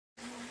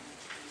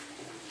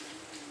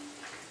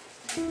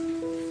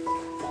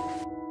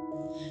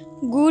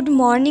Good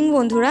morning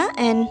बंधुरा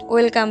and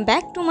welcome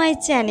back to my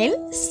channel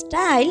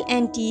style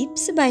and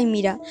tips by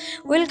Meera.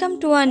 Welcome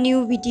to are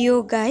new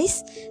video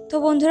guys. तो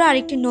बंधुरा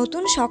आरेकटी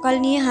नतून सकाल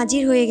निये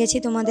हाजिर हो गेছি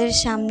তোমাদের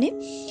सामने।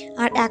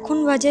 और এখন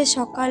বাজে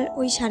सकाल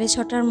ওই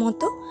 6:30টার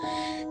মতো।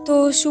 तो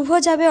शुभ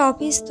যাবে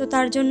অফিস, তো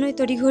তার জন্যই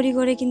তড়িঘড়ি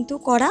করে কিন্তু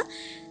করা,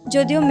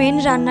 যদিও মেন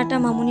রান্নাটা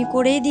মামুনি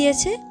করেই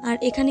দিয়েছে। আর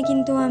এখানে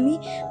কিন্তু আমি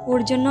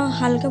ওর জন্য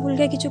হালকা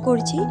ফুলকা কিছু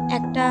করছি।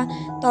 একটা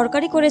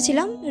তরকারি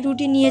করেছিলাম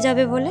রুটি নিয়ে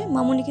যাবে বলে,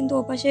 মামুনি কিন্তু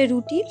ওপাশে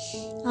রুটি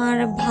আর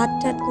ভাত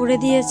টাত করে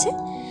দিয়েছে।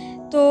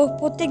 তো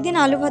প্রত্যেক দিন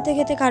আলু ভাতে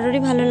খেতে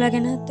কারোরই ভালো লাগে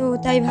না, তো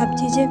তাই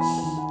ভাবছি যে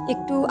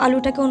একটু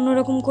আলুটাকে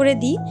অন্যরকম করে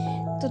দিই।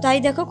 তো তাই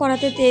দেখো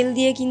কড়াতে তেল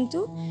দিয়ে কিন্তু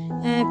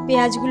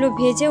পেঁয়াজগুলো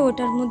ভেজে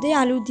ওটার মধ্যে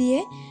আলু দিয়ে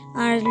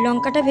আর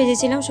লঙ্কাটা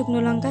ভেজেছিলাম শুকনো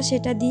লঙ্কা,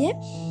 সেটা দিয়ে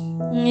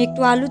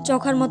একটু আলু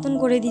চোখার মতন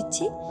করে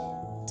দিচ্ছি,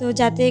 তো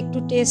যাতে একটু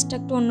টেস্টটা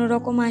একটু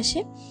অন্যরকম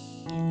আসে।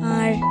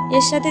 আর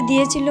এর সাথে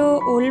দিয়েছিল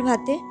ওল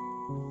ভাতে,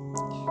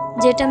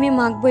 যেটা আমি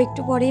মাখবো,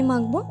 একটু পরেই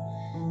মাখবো।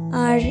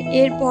 আর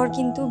এরপর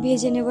কিন্তু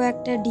ভেজে নেব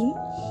একটা ডিম।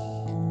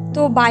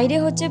 তো বাইরে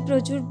হচ্ছে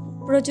প্রচুর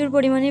প্রচুর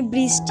পরিমাণে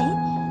বৃষ্টি।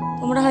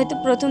 তোমরা হয়তো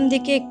প্রথম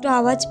দিকে একটু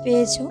আওয়াজ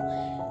পেয়েছো,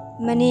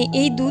 মানে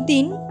এই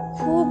দুদিন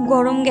খুব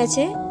গরম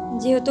গেছে,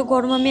 যেহেতু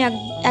গরম আমি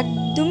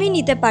একদমই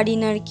নিতে পারি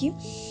না আর কি।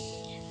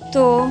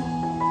 তো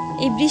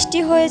এই বৃষ্টি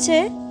হয়েছে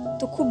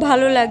তো খুব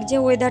ভালো লাগছে,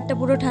 ওয়েদারটা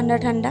পুরো ঠান্ডা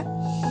ঠান্ডা।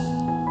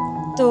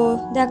 তো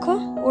দেখো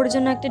ওর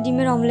জন্য একটা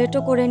ডিমের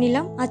অমলেটও করে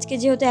নিলাম আজকে,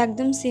 যেহেতু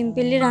একদম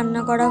সিম্পলি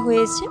রান্না করা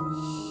হয়েছে।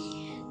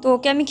 তো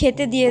ওকে আমি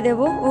খেতে দিয়ে দেব,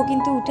 ও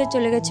কিন্তু উঠে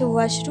চলে গেছে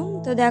ওয়াশরুম।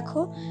 তো দেখো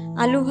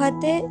আলু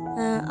ভাতে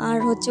আর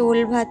হচ্ছে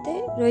ওল ভাতে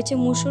রয়েছে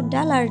মুসুর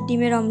ডাল আর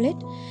ডিমের অমলেট।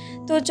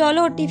 তো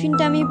চলো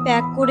টিফিনটা আমি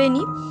প্যাক করে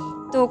নিই।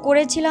 তো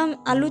করেছিলাম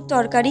আলুর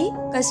তরকারি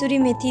কসুরি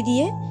মেথি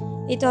দিয়ে,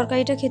 এই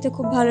তরকারিটা খেতে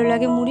খুব ভালো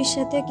লাগে মুড়ির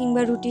সাথে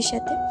কিংবা রুটির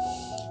সাথে।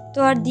 তো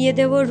আর দিয়ে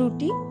দেব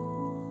রুটি,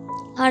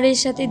 আর এর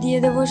সাথে দিয়ে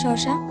দেব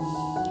শসা।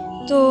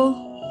 তো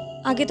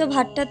আগে তো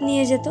ভাত টাত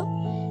নিয়ে যেত,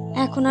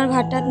 এখন আর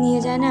ভাত টাত নিয়ে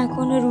যায় না,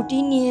 এখন রুটি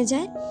নিয়ে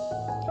যায়।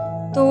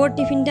 তো ওর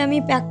টিফিনটা আমি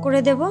প্যাক করে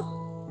দেব,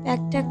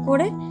 প্যাক ট্যাক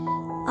করে।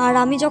 আর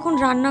আমি যখন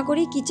রান্না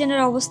করি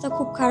কিচেনের অবস্থা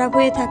খুব খারাপ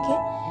হয়ে থাকে,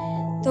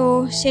 তো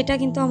সেটা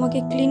কিন্তু আমাকে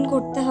ক্লিন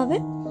করতে হবে।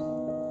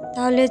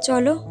 তাহলে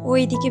চলো,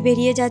 ওই দিকে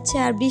বেরিয়ে যাচ্ছে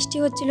আর বৃষ্টি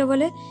হচ্ছিল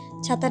বলে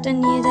ছাতাটা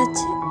নিয়ে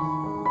যাচ্ছে।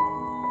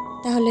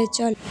 তাহলে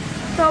চল।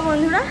 তো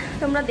বন্ধুরা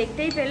তোমরা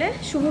দেখতেই পেলে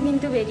শুভ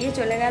কিন্তু বেরিয়ে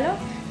চলে গেল।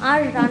 আর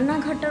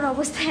রান্নাঘরটার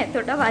অবস্থা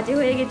এতটা বাজে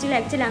হয়ে গেছিলো,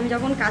 অ্যাকচুয়ালি আমি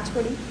যখন কাজ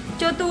করি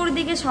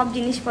চতুর্দিকে সব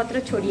জিনিসপত্র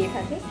ছড়িয়ে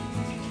থাকে,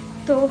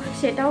 তো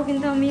সেটাও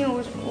কিন্তু আমি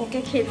ওকে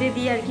খেতে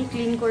দিয়ে আর কি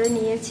ক্লিন করে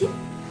নিয়েছি।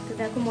 তো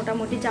দেখো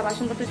মোটামুটি যা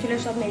বাসনপত্র ছিল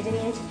সব মেজে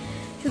নিয়েছি,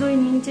 শুধু ওই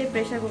নিচে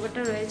প্রেশার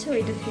কুকারটা রয়েছে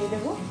ওইটা ধুয়ে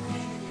দেবো।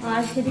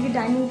 আর সেদিকে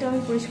ডাইনিংটা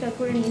আমি পরিষ্কার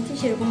করে নিয়েছি,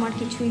 সেরকম আর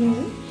কিছুই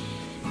নেই।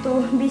 তো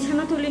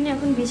বিছানা তুলিনি,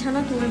 এখন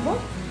বিছানা তুলবো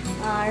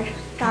আর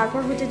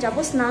তারপর হচ্ছে যাব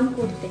স্নান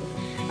করতে।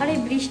 আর এই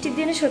বৃষ্টির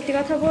দিনে সত্যি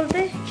কথা বলতে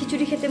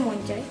খিচুড়ি খেতে মন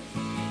চায়,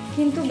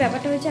 কিন্তু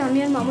ব্যাপারটা হচ্ছে আমি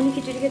আর মামুনি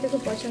খিচুড়ি খেতে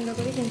খুব পছন্দ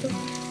করি, কিন্তু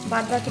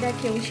বাদ বাকিরা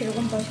কেউ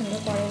সেরকম পছন্দ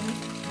করে না,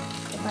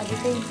 তো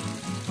বাড়িতেই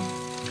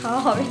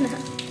খাওয়া হবে না।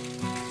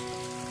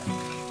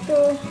 তো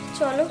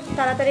চলো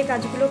তাড়াতাড়ি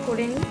কাজগুলো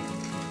করে নিই,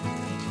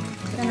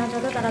 কেন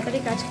যত তাড়াতাড়ি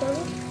কাজ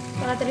করবো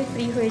তাড়াতাড়ি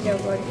ফ্রি হয়ে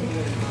যাবো আর কি।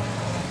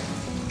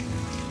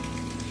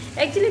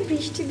 অ্যাকচুয়ালি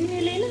বৃষ্টির দিন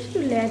এলেই না শুধু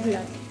ল্যাগ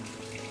লাগে।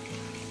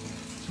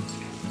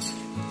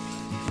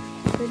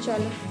 তো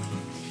চলো,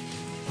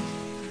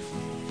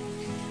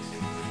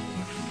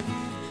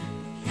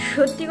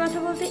 সত্যি কথা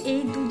বলতে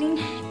এই দুদিন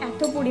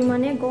এত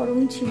পরিমাণে গরম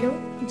ছিল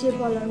যে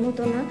বলার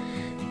মতো না।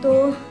 তো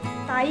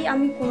তাই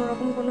আমি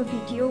কোনোরকম কোনো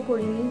ভিডিও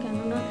করিনি,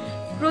 কেননা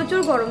প্রচুর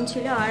গরম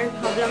ছিল। আর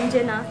ভাবলাম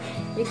যে না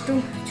একটু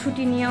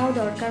ছুটি নেওয়াও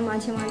দরকার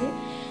মাঝে মাঝে,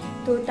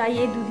 তো তাই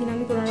এই দুদিন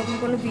আমি কোনোরকম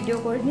কোনো ভিডিও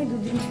করিনি,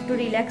 দুদিন একটু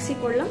রিল্যাক্সই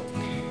করলাম।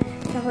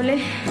 তাহলে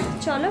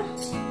চলো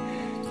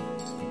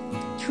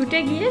ছুটে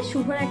গিয়ে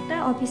শুভর একটা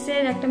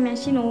অফিসের একটা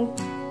মেশিন ও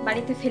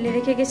বাড়িতে ফেলে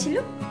রেখে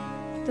গেছিলো,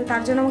 তো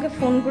তার জন্য আমাকে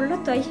ফোন করলো,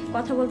 তাই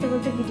কথা বলতে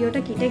বলতে ভিডিওটা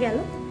কেটে গেল।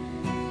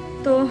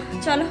 তো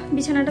চলো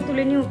বিছানাটা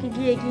তুলে নিয়ে ওকে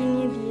গিয়ে এগিয়ে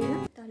নিয়ে দিয়ে না,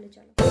 তাহলে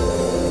চলো।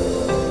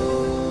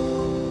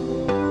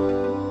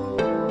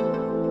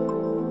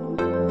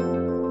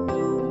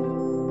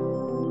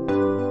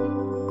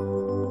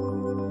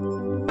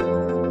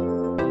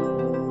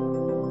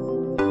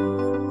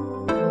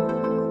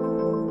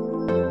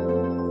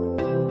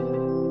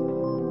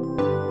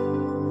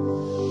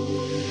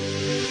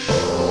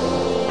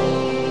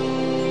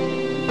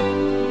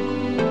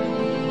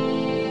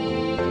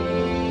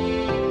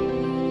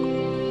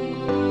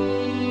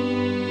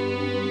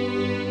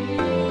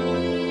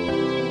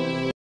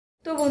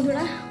 তো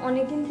বন্ধুরা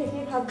অনেকদিন থেকে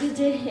ভাবছি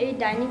যে এই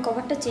ডাইনিং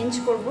কভারটা চেঞ্জ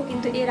করব,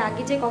 কিন্তু এর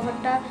আগে যে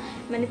কভারটা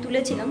মানে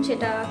তুলেছিলাম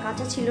সেটা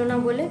কাঁচা ছিল না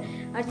বলে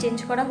আর চেঞ্জ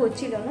করা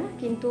হচ্ছিল না,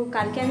 কিন্তু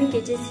কালকে আমি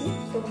কেচেছি।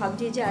 তো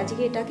ভাবছি যে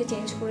আজকে এটাকে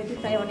চেঞ্জ করে দিই,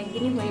 প্রায় অনেক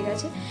দিনই হয়ে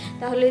গেছে।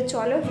 তাহলে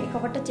চলো এই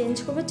কভারটা চেঞ্জ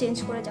করবো, চেঞ্জ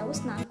করে যাবো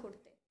স্নান করতে।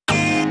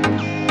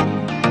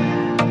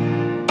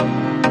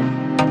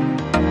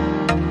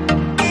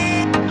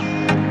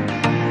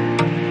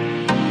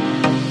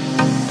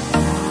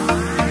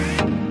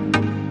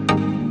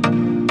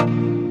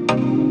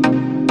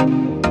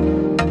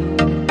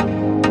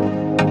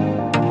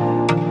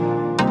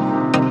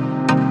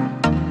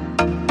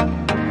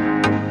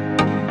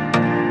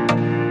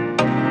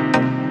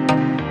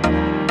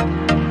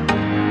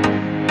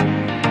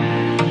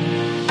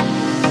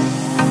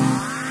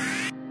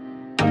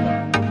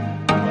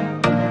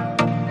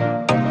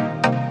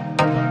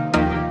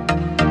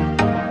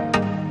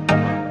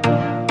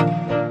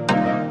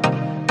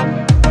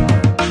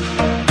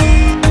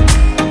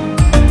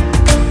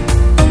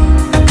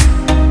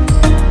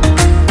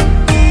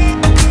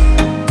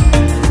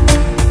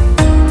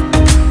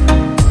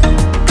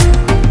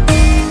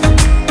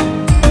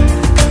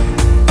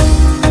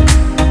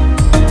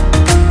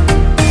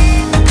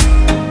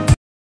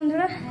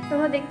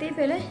 দেখতেই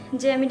পেলে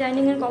যে আমি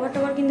ডাইনিংয়ের কভার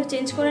টভার কিন্তু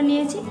চেঞ্জ করে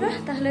নিয়েছি।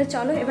 তাহলে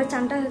চলো এবার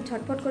চানটা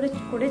ঝটপট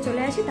করে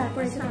চলে আসি,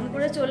 তারপরে স্নান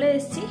করে চলে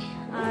এসেছি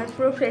আর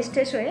পুরো ফ্রেশ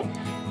ট্রেশ হয়ে।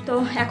 তো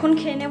এখন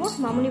খেয়ে নেব,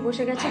 মামুনি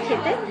বসে গেছে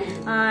খেতে।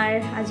 আর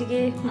আজকে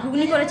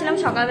ঘুগনি করেছিলাম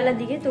সকালবেলার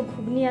দিকে, তো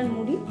ঘুগনি আর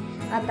মুড়ি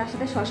আর তার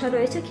সাথে শশা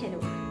রয়েছে, খেয়ে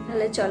নেব।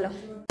 তাহলে চলো।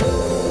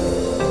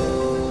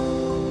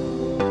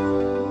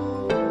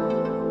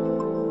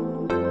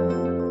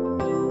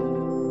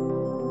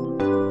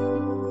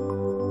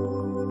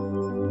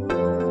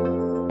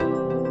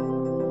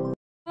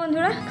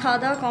 বন্ধুরা খাওয়া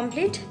দাওয়া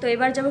কমপ্লিট। তো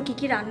এবার যাবো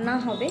কি রান্না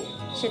হবে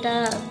সেটা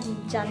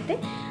জানতে।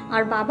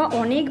 আর বাবা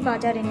অনেক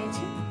বাজার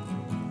এনেছে,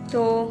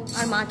 তো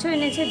আর মাছও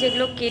এনেছে,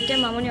 যেগুলো কেটে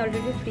মামনি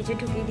অলরেডি ফ্রিজে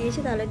ঢুকিয়ে দিয়েছে।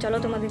 তাহলে চলো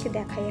তোমাদেরকে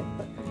দেখাই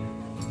একবার।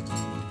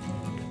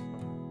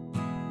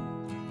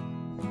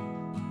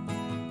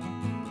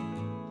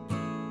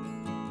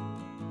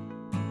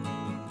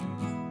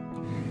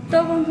 তো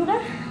বন্ধুরা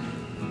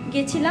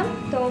গেছিলাম,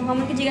 তো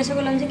মামনিকে জিজ্ঞাসা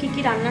করলাম যে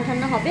কি রান্না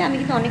টান্না হবে। আমি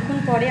কিন্তু অনেকক্ষণ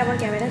পরে আবার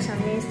ক্যামেরার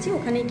সামনে এসেছি,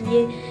 ওখানে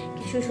গিয়ে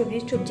কিছু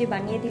সবজি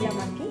বানিয়ে দিলাম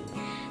আর কি।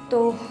 তো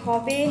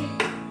হবে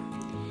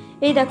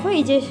এই দেখো,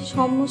 এই যে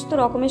সমস্ত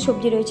রকমের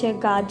সবজি রয়েছে,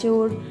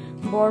 গাজর,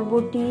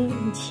 বরবটি,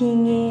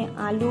 ঝিঙে,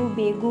 আলু,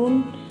 বেগুন,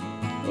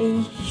 এই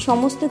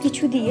সমস্ত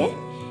কিছু দিয়ে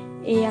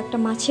এই একটা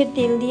মাছের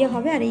তেল দিয়ে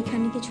হবে। আর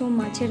এইখানে কিছু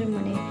মাছের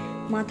মানে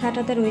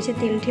মাথাটাতে রয়েছে,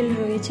 তেল ঠেল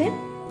রয়েছে।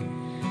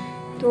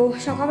 তো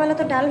সকালবেলা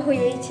তো ডাল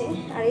হয়েইছে,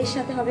 আর এর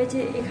সাথে হবে যে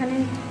এখানে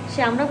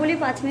আমরা বলি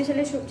 5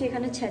 মেশালের সবজি,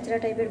 এখানে ছেঁচড়া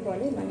টাইপের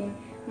বলে, মানে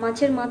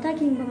মাছের মাথা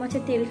কিংবা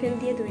মাছের তেল ফেল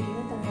দিয়ে তৈরি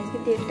হয়। তার আজকে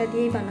তেলটা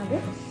দিয়েই বানাবো।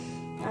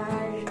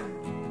 আর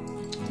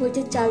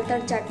হচ্ছে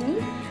চালতার চাটনি,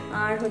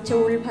 আর হচ্ছে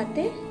ওল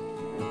ভাতে,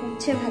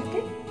 উচ্ছে ভাতে,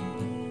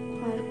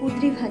 আর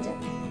কুঁদরি ভাজা।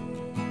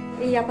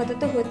 এই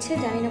আপাতত হচ্ছে,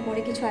 জানি না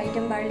পরে কিছু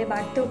আইটেম বাড়লে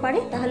বাড়তেও পারে।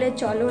 তাহলে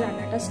চলো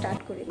রান্নাটা স্টার্ট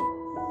করে দিই।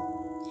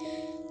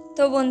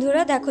 তো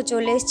বন্ধুরা দেখো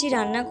চলে এসেছি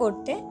রান্না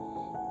করতে।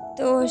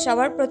 তো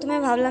সবার প্রথমে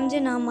ভাবলাম যে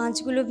না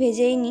মাছগুলো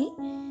ভেজেই নিই,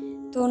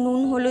 তো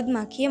নুন হলুদ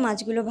মাখিয়ে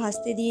মাছগুলো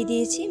ভাজতে দিয়ে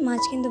দিয়েছি।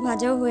 মাছ কিন্তু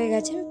ভাজাও হয়ে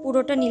গেছে,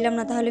 পুরোটা নিলাম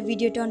না, তাহলে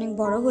ভিডিওটা অনেক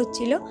বড়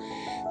হচ্ছিল।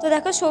 তো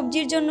দেখো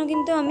সবজির জন্য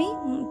কিন্তু আমি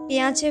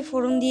পেঁয়াজে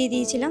ফোড়ন দিয়ে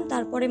দিয়েছিলাম,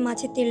 তারপরে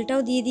মাছের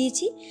তেলটাও দিয়ে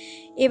দিয়েছি।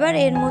 এবার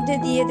এর মধ্যে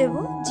দিয়ে দেব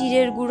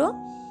জিরের গুঁড়ো,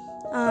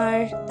 আর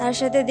তার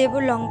সাথে দেব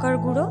লঙ্কার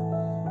গুঁড়ো,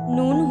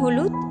 নুন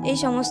হলুদ, এই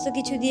সমস্ত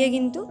কিছু দিয়ে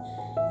কিন্তু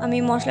আমি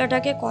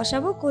মশলাটাকে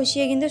কষাবো।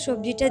 কষিয়ে কিন্তু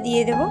সবজিটা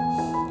দিয়ে দেব।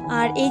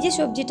 আর এই যে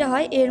সবজিটা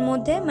হয় এর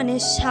মধ্যে মানে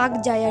শাক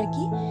যায় আর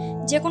কি,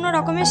 যে কোনো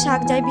রকমের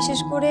শাক যায়, বিশেষ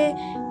করে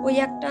ওই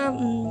একটা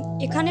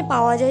এখানে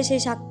পাওয়া যায়,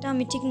 সেই শাকটা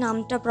আমি ঠিক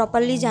নামটা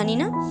প্রপারলি জানি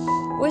না।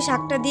 ওই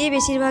শাকটা দিয়ে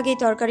বেশিরভাগ এই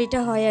তরকারিটা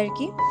হয় আর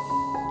কি।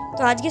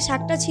 তো আজকে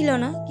শাকটা ছিল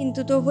না, কিন্তু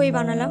তবুই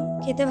বানালাম,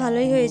 খেতে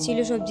ভালোই হয়েছিল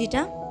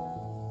সবজিটা।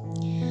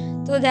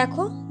 তো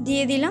দেখো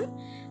দিয়ে দিলাম,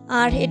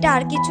 আর এটা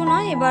আর কিছু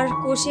নয়, এবার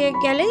কষে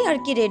গেলেই আর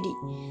কি রেডি।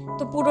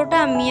 তো পুরোটা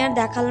আমি আর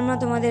দেখালাম না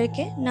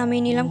তোমাদেরকে,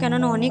 নামিয়ে নিলাম,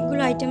 কেননা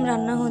অনেকগুলো আইটেম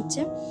রান্না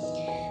হচ্ছে।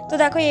 তো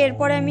দেখো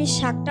এরপরে আমি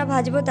শাকটা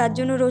ভাজবো, তার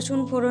জন্য রসুন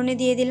ফোড়নে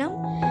দিয়ে দিলাম,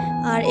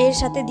 আর এর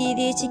সাথে দিয়ে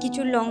দিয়েছি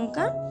কিছু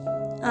লঙ্কা।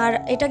 আর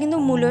এটা কিন্তু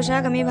মূলো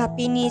শাক আমি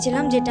ভাপিয়ে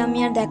নিয়েছিলাম, যেটা আমি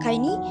আর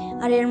দেখাইনি।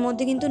 আর এর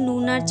মধ্যে কিন্তু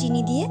নুন আর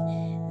চিনি দিয়ে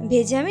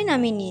ভেজে আমি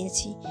নামিয়ে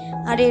নিয়েছি।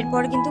 আর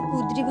এরপর কিন্তু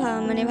কুঁদরি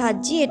মানে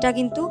ভাজি, এটা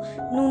কিন্তু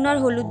নুন আর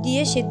হলুদ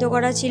দিয়ে সেদ্ধ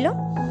করা ছিল।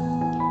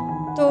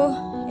 তো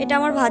এটা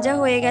আমার ভাজা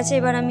হয়ে গেছে,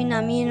 এবার আমি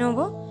নামিয়ে নেব।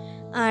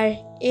 আর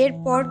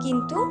এরপর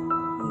কিন্তু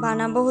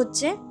বানাবো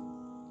হচ্ছে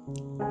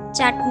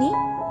চাটনি।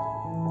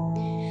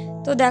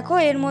 তো দেখো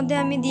এর মধ্যে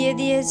আমি দিয়ে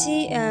দিয়েছি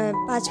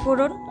 5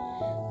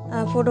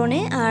 ফোড়নে,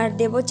 আর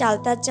দেব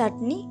চালতার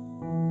চাটনি।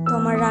 তো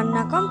আমার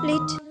রান্না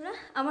কমপ্লিট।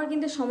 আমার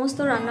কিন্তু সমস্ত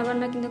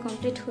রান্নাবান্না কিন্তু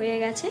কমপ্লিট হয়ে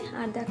গেছে।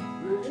 আর দেখো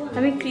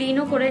আমি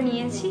ক্লিনও করে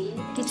নিয়েছি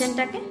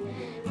কিচেনটাকে।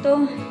 তো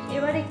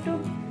এবার একটু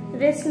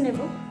রেস্ট নেব,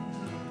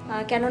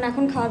 কেননা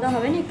এখন খাওয়া দাওয়া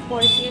হবে না, একটু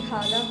পরে থেকে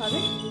খাওয়া দাওয়া হবে।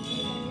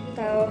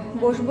 তা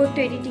বসবো একটু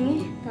এডিটিংয়ে।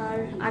 তার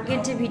আগের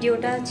যে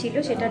ভিডিওটা ছিল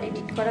সেটা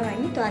এডিট করা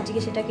হয়নি, তো আজকে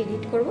সেটাকে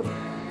এডিট করব।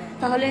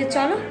 তাহলে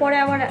চলো পরে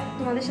আবার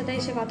তোমাদের সাথে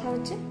এসে কথা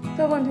হচ্ছে।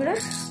 তো বন্ধুরা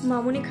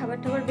মামুনি খাবার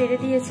টাবার বেড়ে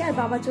দিয়েছে, আর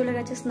বাবা চলে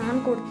গেছে স্নান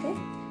করতে।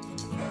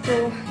 তো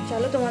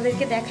চলো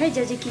তোমাদেরকে দেখাই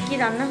যে কি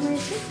রান্না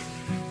হয়েছে।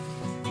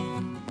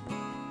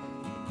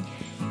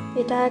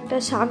 এটা একটা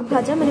শাক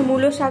ভাজা, মানে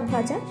মূলো শাক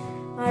ভাজা,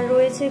 আর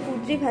রয়েছে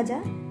কুঁদরি ভাজা,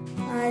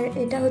 আর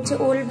এটা হচ্ছে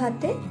ওল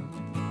ভাতে,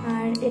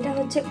 আর এটা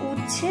হচ্ছে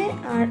উচ্ছে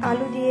আর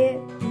আলু দিয়ে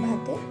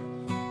ভাতে,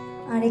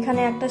 আর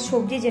এখানে একটা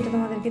সবজি যেটা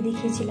তোমাদেরকে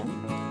দেখিয়েছিলাম,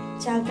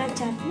 চালতার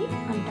চাটনি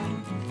আর ডাল।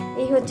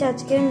 এই হচ্ছে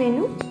আজকের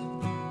মেনু।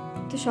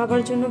 তো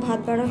সবার জন্য ভাত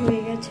বাড়া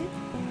হয়ে গেছে।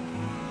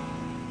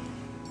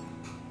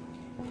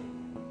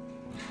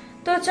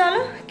 তো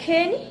চলো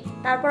খেয়ে নি,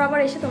 তারপর আবার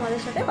এসে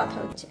তোমাদের সাথে কথা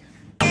হচ্ছে।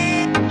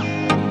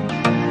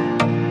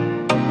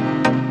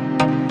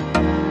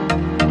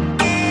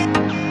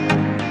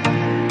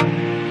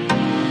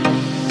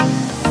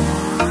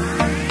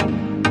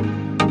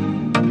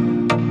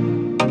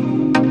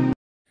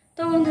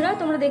 তো বন্ধুরা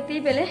তোমরা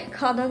দেখতেই পেলে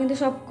খাওয়া দাওয়া কিন্তু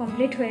সব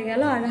কমপ্লিট হয়ে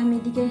গেল। আর আমি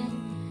এদিকে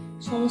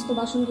সমস্ত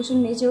বাসন কুসন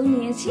মেজেও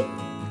নিয়েছি,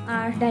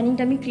 আর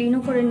ডাইনিংটা আমি ক্লিনও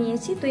করে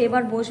নিয়েছি। তো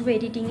এবার বসবো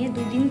এডিটিংয়ে।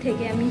 2 দিন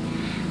থেকে আমি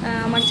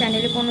আমার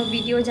চ্যানেলে কোনো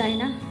ভিডিও যায়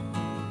না,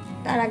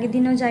 তার আগের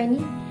দিনও যায়নি।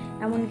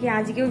 এমনকি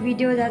আজকেও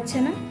ভিডিও যাচ্ছে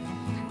না।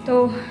 তো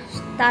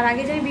তার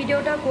আগে যে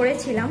ভিডিওটা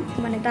করেছিলাম,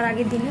 মানে তার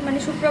আগের দিনে, মানে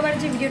শুক্রবার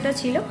যে ভিডিওটা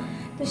ছিল,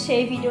 তো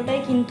সেই ভিডিওটাই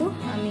কিন্তু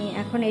আমি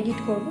এখন এডিট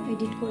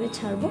করে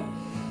ছাড়বো।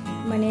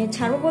 মানে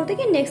ছাড়বো বলতে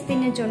কি নেক্সট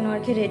দিনের জন্য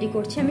আর কি রেডি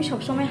করছি। আমি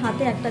সবসময়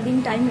হাতে একটা দিন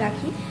টাইম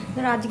রাখি।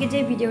 ধরো আজকে যে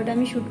ভিডিওটা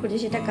আমি শ্যুট করছি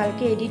সেটা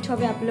কালকে এডিট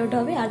হবে, আপলোড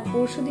হবে, আর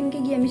পরশু দিনকে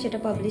গিয়ে আমি সেটা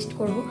পাবলিশ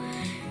করব।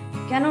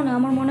 কেননা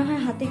আমার মনে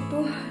হয় হাতে একটু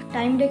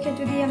টাইম রেখে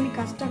যদি আমি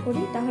কাজটা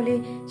করি তাহলে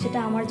সেটা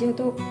আমার,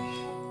 যেহেতু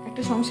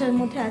একটা সংসারের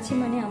মধ্যে আছি,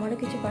 মানে আমারও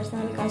কিছু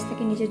পার্সোনাল কাজ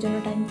থাকে, নিজের জন্য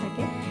টাইম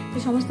থাকে, তো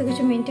সমস্ত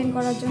কিছু মেনটেন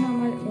করার জন্য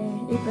আমার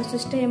এই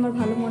প্রসেসটাই আমার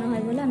ভালো মনে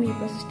হয় বলে আমি এই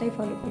প্রসেসটাই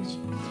ফলো করছি।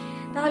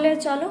 তাহলে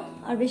চলো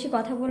আর বেশি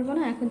কথা বলবো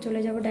না, এখন চলে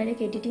যাব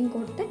ডাইরেক্ট এডিটিং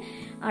করতে।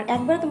 আর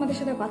একবার তোমাদের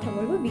সাথে কথা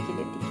বলবো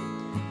বিকেলের দিকে।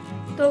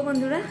 তো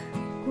বন্ধুরা,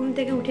 ঘুম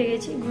থেকে উঠে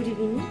গেছি, গুড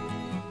ইভিনিং।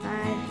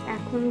 আর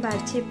এখন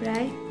বাজছে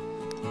প্রায়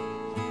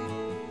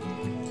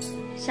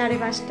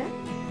 5:30।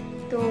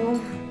 তো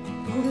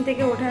ঘুম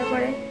থেকে ওঠার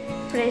পরে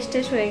ফ্রেশ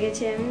ট্রেশ হয়ে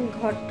গেছে, আমি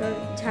ঘরটার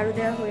ঝাড়ু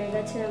দেওয়া হয়ে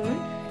গেছে আমার,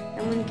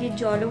 এমনকি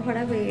জলও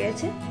ভরা হয়ে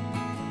গেছে।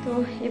 তো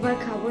এবার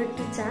খাবো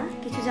একটু চা,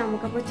 কিছু জামা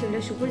কাপড় চলে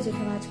শুকো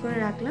যেটা ভাঁজ করে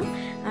রাখলাম।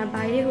 আর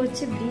বাইরে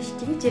হচ্ছে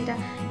বৃষ্টি, যেটা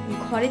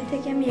ঘরের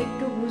থেকে আমি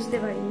একটু বুঝতে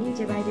পারিনি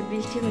যে বাইরে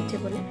বৃষ্টি হচ্ছে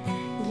বলে।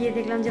 গিয়ে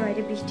দেখলাম যে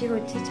বাইরে বৃষ্টি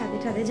হচ্ছে,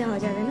 ছাদে যাওয়া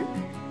যাবে না।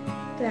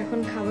 তো এখন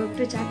খাবো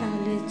একটু চা,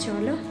 তাহলে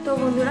চলো। তো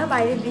বন্ধুরা,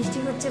 বাইরে বৃষ্টি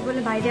হচ্ছে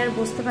বলে বাইরে আর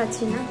বসতে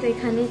পারছি না, তো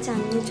এখানেই চা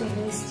নিয়ে চলে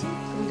এসেছি,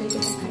 তোমাদেরকে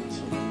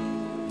দেখাচ্ছি।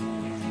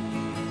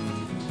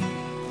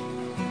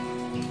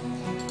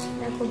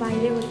 দেখো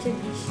বাইরে হচ্ছে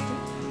বৃষ্টি।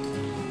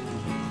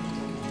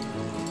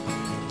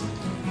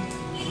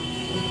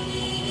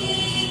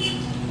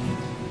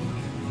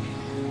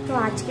 তো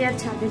আজকে আর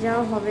ছাদে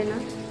যাওয়া হবে না,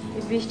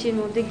 এই বৃষ্টির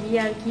মধ্যে গিয়ে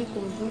আর কি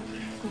করব,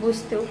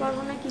 বুঝতেও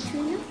পারবো না,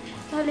 কিছুই না।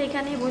 তাহলে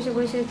এখানেই বসে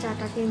বসে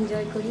চাটাকে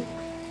এনজয় করি।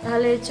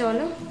 তাহলে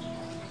চলো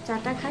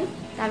চাটা খাই,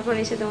 তারপর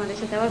এসে তোমাদের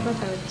সাথে আবার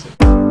কথা হচ্ছে।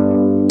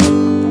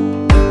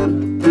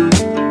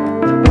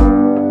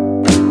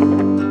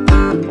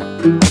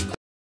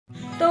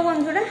 তো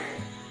বন্ধুরা,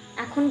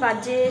 এখন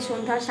বাজে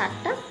সন্ধ্যা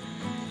 7টা।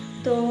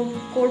 তো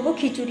করব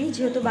খিচুড়ি,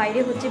 যেহেতু বাইরে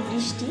হচ্ছে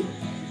বৃষ্টি,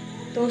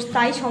 তো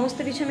তাই সমস্ত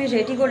কিছু আমি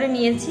রেডি করে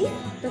নিয়েছি।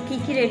 তো কি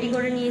কি রেডি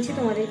করে নিয়েছি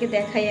তোমাদেরকে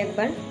দেখাই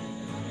একবার।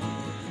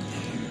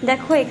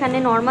 দেখো এখানে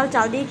নর্মাল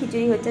চাল দিয়ে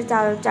খিচুড়ি হচ্ছে,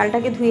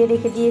 চালটাকে ধুয়ে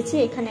রেখে দিয়েছি।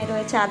 এখানে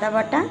রয়েছে আদা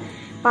বাটা,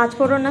 5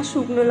 ফোড়ন আর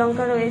শুকনো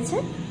লঙ্কা রয়েছে।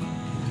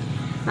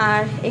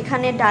 আর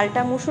এখানে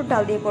ডালটা মুসুর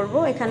ডাল দিয়ে করব।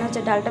 এখানে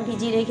হচ্ছে ডালটা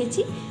ভিজিয়ে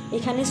রেখেছি,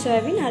 এখানে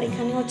সয়াবিন, আর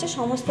এখানে হচ্ছে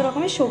সমস্ত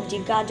রকমের সবজি,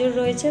 গাজর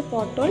রয়েছে,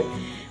 পটল,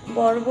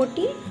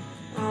 বরবটি,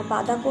 আর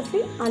বাঁধাকপি,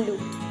 আলু।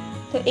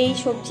 তো এই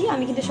সবজি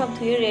আমি কিন্তু সব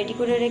ধুয়ে রেডি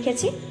করে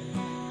রেখেছি।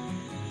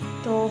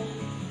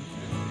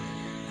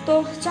 তো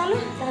চলো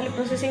তাহলে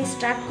প্রসেসিং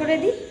স্টার্ট করে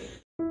দিই।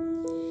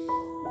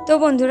 তো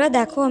বন্ধুরা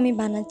দেখো, আমি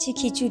বানাচ্ছি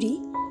খিচুড়ি।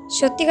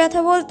 সত্যি কথা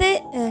বলতে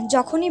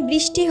যখনই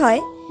বৃষ্টি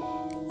হয়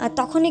আর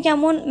তখনই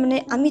কেমন, মানে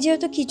আমি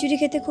যেহেতু খিচুড়ি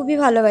খেতে খুবই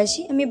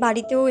ভালোবাসি, আমি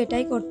বাড়িতেও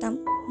এটাই করতাম,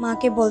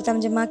 মাকে বলতাম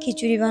যে মা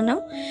খিচুড়ি বানাও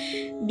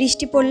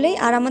বৃষ্টি পড়লেই।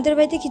 আর আমাদের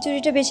বাড়িতে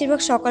খিচুড়িটা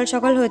বেশিরভাগ সকাল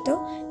সকাল হতো,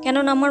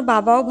 কেননা আমার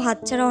বাবাও ভাত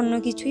ছাড়া অন্য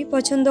কিছুই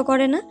পছন্দ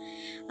করে না।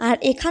 আর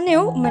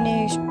এখানেও মানে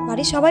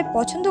বাড়ির সবাই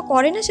পছন্দ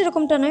করে না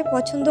সেরকমটা নয়,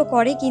 পছন্দ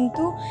করে,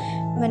 কিন্তু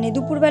মানে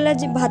দুপুরবেলা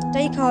যে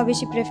ভাতটাই খাওয়া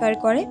বেশি প্রেফার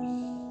করে।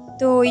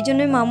 তো ওই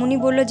জন্যই মামুনি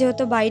বললো,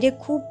 যেহেতু বাইরে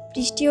খুব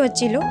বৃষ্টি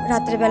হচ্ছিল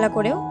রাত্রেবেলা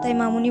করেও, তাই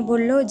মামুনি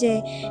বললো যে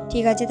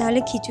ঠিক আছে তাহলে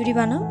খিচুড়ি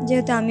বানাও,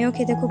 যেহেতু আমিও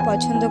খেতে খুব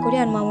পছন্দ করি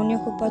আর মামুনিও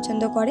খুব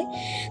পছন্দ করে।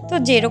 তো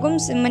যেরকম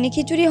মানে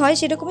খিচুড়ি হয়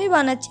সেরকমই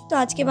বানাচ্ছি। তো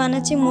আজকে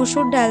বানাচ্ছি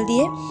মসুর ডাল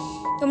দিয়ে।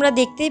 তোমরা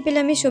দেখতেই পেলে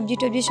আমি সবজি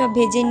টবজি সব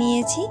ভেজে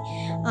নিয়েছি,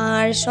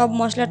 আর সব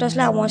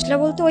মশলা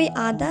বলতে ওই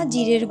আদা,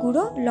 জিরের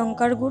গুঁড়ো,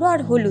 লঙ্কার গুঁড়ো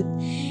আর হলুদ,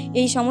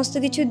 এই সমস্ত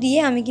কিছু দিয়ে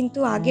আমি কিন্তু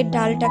আগের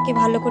ডালটাকে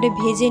ভালো করে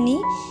ভেজে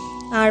নিই।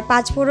 আর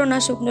 5 ফোড়ন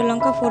আর শুকনো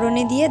লঙ্কা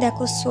ফোড়নে দিয়ে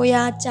দেখো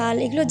সোয়া, চাল,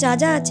 এগুলো যা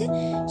যা আছে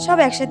সব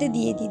একসাথে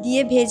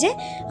দিয়ে ভেজে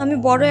আমি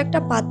বড় একটা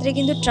পাত্রে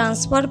কিন্তু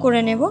ট্রান্সফার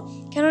করে নেব,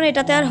 কারণ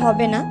এটাতে আর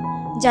হবে না,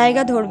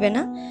 জায়গা ধরবে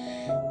না।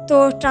 তো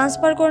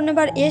ট্রান্সফার করে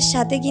নেবার এর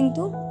সাথে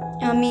কিন্তু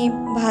আমি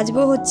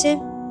ভাজবো হচ্ছে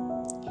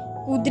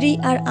কুদরি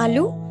আর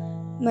আলু,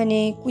 মানে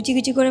কুচি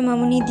কুচি করে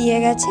মামুনি দিয়ে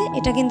গেছে,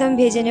 এটা কিন্তু আমি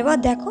ভেজে নেব। আর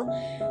দেখো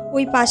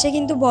ওই পাশে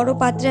কিন্তু বড়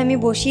পাত্রে আমি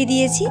বসিয়ে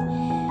দিয়েছি।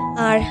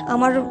 আর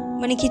আমার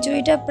মানে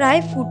খিচুড়িটা প্রায়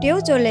ফুটেও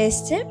চলে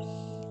এসছে।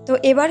 তো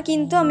এবার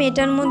কিন্তু আমি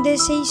এটার মধ্যে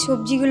সেই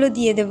সবজিগুলো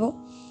দিয়ে দেব।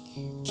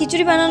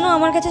 খিচুড়ি বানানো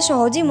আমার কাছে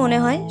সহজই মনে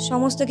হয়,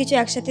 সমস্ত কিছু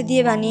একসাথে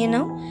দিয়ে বানিয়ে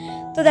নাও।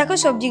 তো দেখো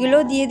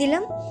সবজিগুলোও দিয়ে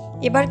দিলাম।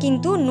 এবার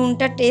কিন্তু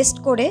নুনটা টেস্ট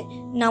করে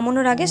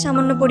নামানোর আগে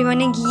সামান্য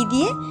পরিমাণে ঘি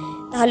দিয়ে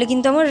তাহলে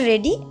কিন্তু আমার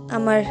রেডি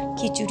আমার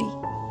খিচুড়ি।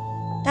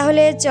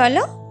 তাহলে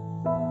চলো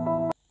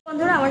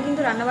বন্ধুরা, আমার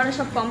কিন্তু রান্নাবান্না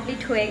সব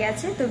কমপ্লিট হয়ে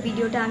গেছে। তো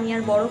ভিডিওটা আমি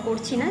আর বড়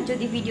করছি না।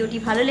 যদি ভিডিওটি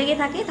ভালো লেগে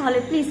থাকে তাহলে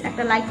প্লিজ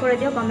একটা লাইক করে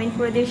দিও, কমেন্ট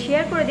করে দিও,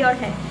 শেয়ার করে দিও, আর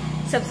হ্যাঁ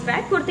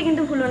সাবস্ক্রাইব করতে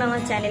কিন্তু ভুলো না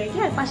আমার চ্যানেলকে।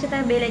 আর পাশে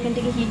তার বেল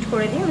আইকনটিকে হিট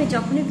করে দিও, আমি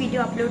যখনই ভিডিও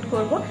আপলোড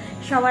করব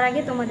সবার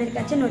আগে তোমাদের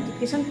কাছে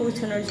নোটিফিকেশন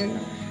পৌঁছানোর জন্য।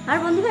 আর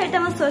বন্ধুরা, এটা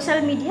আমার সোশ্যাল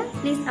মিডিয়া,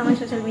 প্লিজ আমার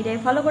সোশ্যাল মিডিয়ায়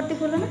ফলো করতে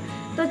ভুলো না।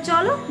 তো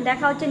চলো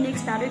দেখা হচ্ছে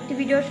নেক্সট আরও একটি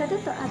ভিডিওর সাথে।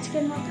 তো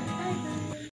আজকের মতো